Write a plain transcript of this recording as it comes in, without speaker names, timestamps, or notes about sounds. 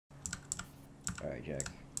Alright, Jack.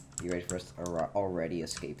 You ready for us to already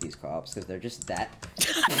escape these cops? Because they're just that...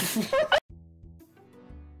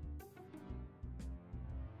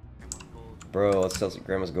 Bro, let's sell some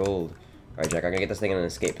Grandma's gold. Alright, Jack, I'm gonna get this thing in an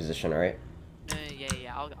escape position, alright? Yeah.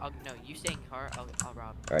 I'll no, you stay in car, I'll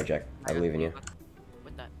rob. Alright, Jack, I believe in you.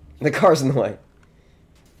 What that? The car's in the way.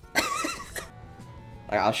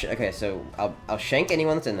 Okay, so I'll shank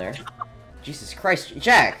anyone that's in there. Jesus Christ,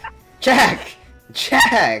 Jack! Jack!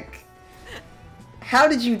 Jack! How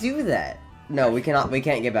did you do that? No, we can't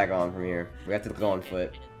get back on from here. We have to go on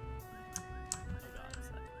foot.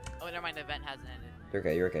 Oh, never mind, the event hasn't ended.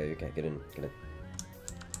 You're okay. Get in. I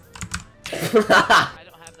don't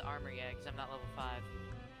have the armor yet, because I'm not level 5.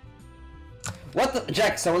 What the?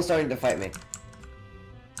 Jack, someone's starting to fight me.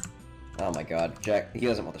 Oh my god, Jack, he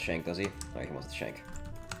doesn't want the shank, does he? Alright, he wants the shank.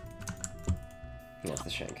 He wants the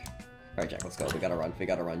shank. Alright, Jack, let's go. We gotta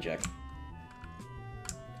run, Jack.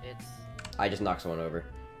 I just knocked someone over.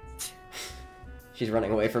 She's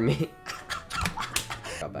running away from me.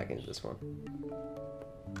 Got back into this one.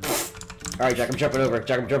 Alright, Jack, I'm jumping over.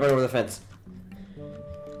 Jack, I'm jumping over the fence.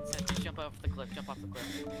 Just jump off the cliff, jump off the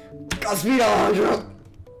cliff. Got speed on 100!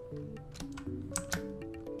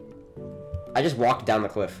 I just walked down the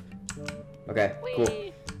cliff. Okay, cool.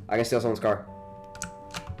 I can steal someone's car.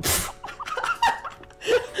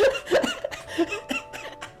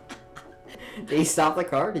 Did he stop the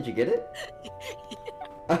car? Did you get it?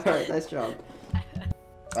 Alright, nice job.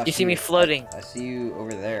 You see me floating. I see you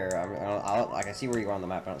over there. I can see where you are on the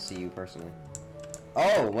map. I don't see you personally.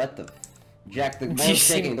 Oh, what the... Jack, the world's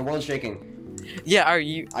shaking. The world's shaking. Yeah, are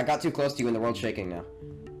you... I got too close to you and the world's shaking now.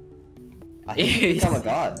 I think you've become a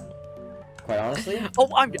god. Quite honestly. Oh,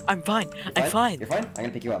 I'm fine. I'm fine. You're fine? I'm gonna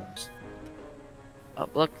pick you up. Oh,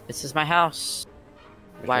 look, this is my house.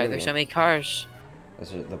 Why are there so many cars?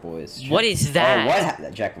 Those are the boys. What is that? Oh,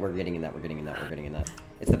 what? Jack, we're getting in that.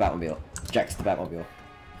 It's the Batmobile. Jack, it's the Batmobile.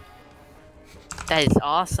 That is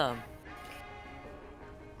awesome.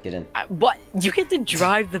 Get in. What? You get to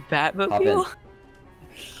drive the Batmobile? Hop in.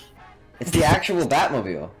 It's the actual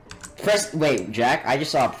Batmobile. Wait, Jack, I just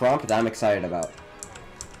saw a prompt that I'm excited about.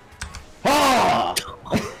 Ah!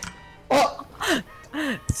 Oh!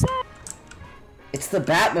 It's the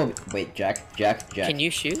Batmobile. Wait, Jack. Can you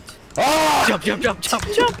shoot? Oh! Jump!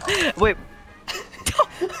 Wait.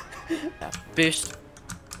 Boost.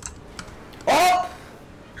 Oh!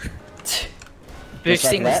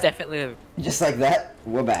 Boosting was definitely. Just like that,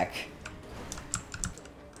 we're back.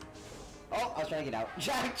 Oh, I was trying to get out.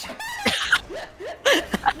 Jack!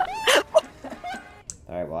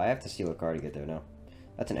 Alright, well, I have to steal a car to get there now.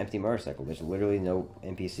 That's an empty motorcycle. There's literally no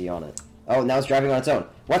NPC on it. Oh, now it's driving on its own.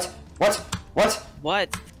 What?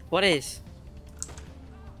 What is?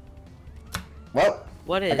 Well,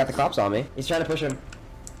 what is? I got the cops on me. He's trying to push him.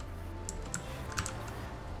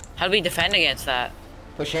 How do we defend against that?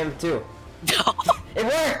 Push him, too. It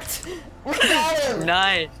worked! We got him!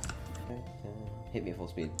 Nice! Hit me at full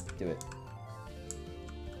speed. Do it.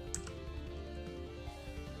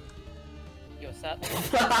 Yo, what's up?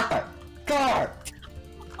 Car!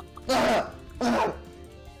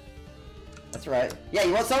 That's right. Yeah,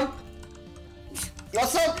 you want some? You want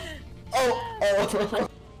some? Oh!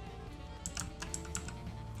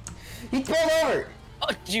 He pulled over! Oh,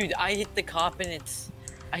 dude, I hit the cop and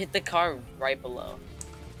I hit the car right below.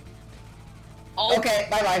 Oh. Okay,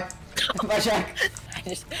 bye-bye. Bye, Jack.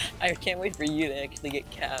 I can't wait for you to actually get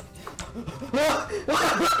capped.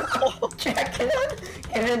 Jack,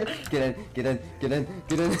 get in.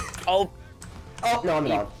 Oh. Oh, no, I'm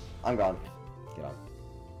gone. Get on.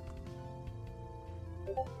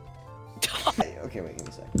 Okay, wait, give me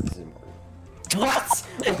a sec. This is important. What?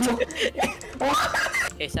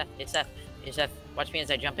 Hey, Seth, watch me as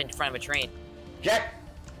I jump in front of a train. Jack!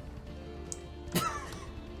 Are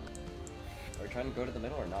we trying to go to the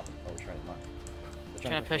middle or not? Oh, we're trying to not.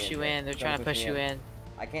 They're trying to push you in. They're trying to push you in.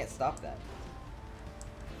 I can't stop that.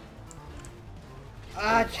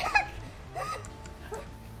 Ah, Jack!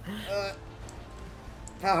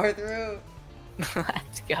 Power through!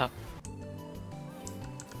 Let's go.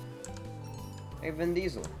 Hey, Vin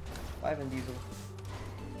Diesel. Bye, Vin Diesel.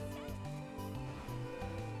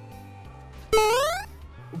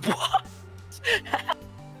 What?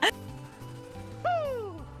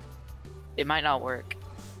 It might not work.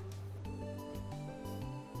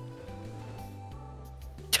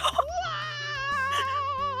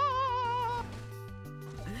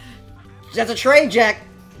 That's a train, Jack!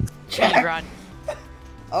 Jack! Run.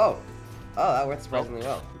 Oh, that worked surprisingly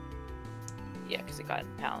well. Yeah, because it got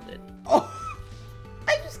pounded. Oh!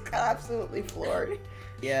 I just got absolutely floored.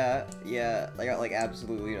 Yeah, I got like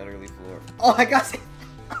absolutely and utterly floored. Oh, I got it!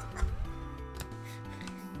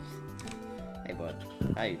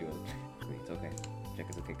 How you doing? Wait, it's okay. Jack,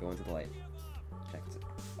 it's okay. Go into the light. Jack, it's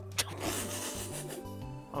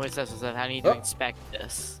Oh, it says, how do you Oh. inspect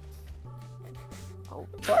this? Oh,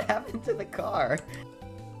 What happened to the car?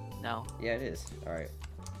 no. Yeah, it is. Alright.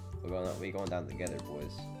 We're going down together,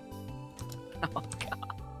 boys. Oh,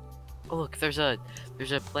 God. Oh, look, there's a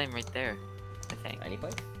plane right there, I think. Tiny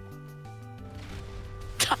plane?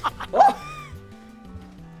 Oh!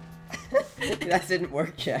 That didn't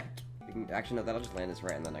work, Jack. Actually, no, that'll just land us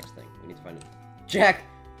right in the next thing. We need to find it. Jack!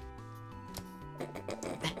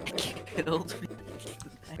 Killed me.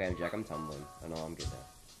 Okay, Jack, I'm tumbling. I know I'm good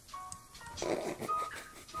now.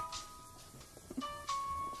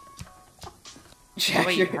 Jack,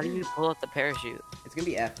 Wait, you're... how do you pull out the parachute? It's gonna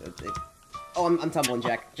be F. Oh, I'm tumbling,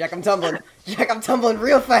 Jack. Jack, I'm tumbling. Jack, I'm tumbling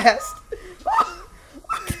real fast.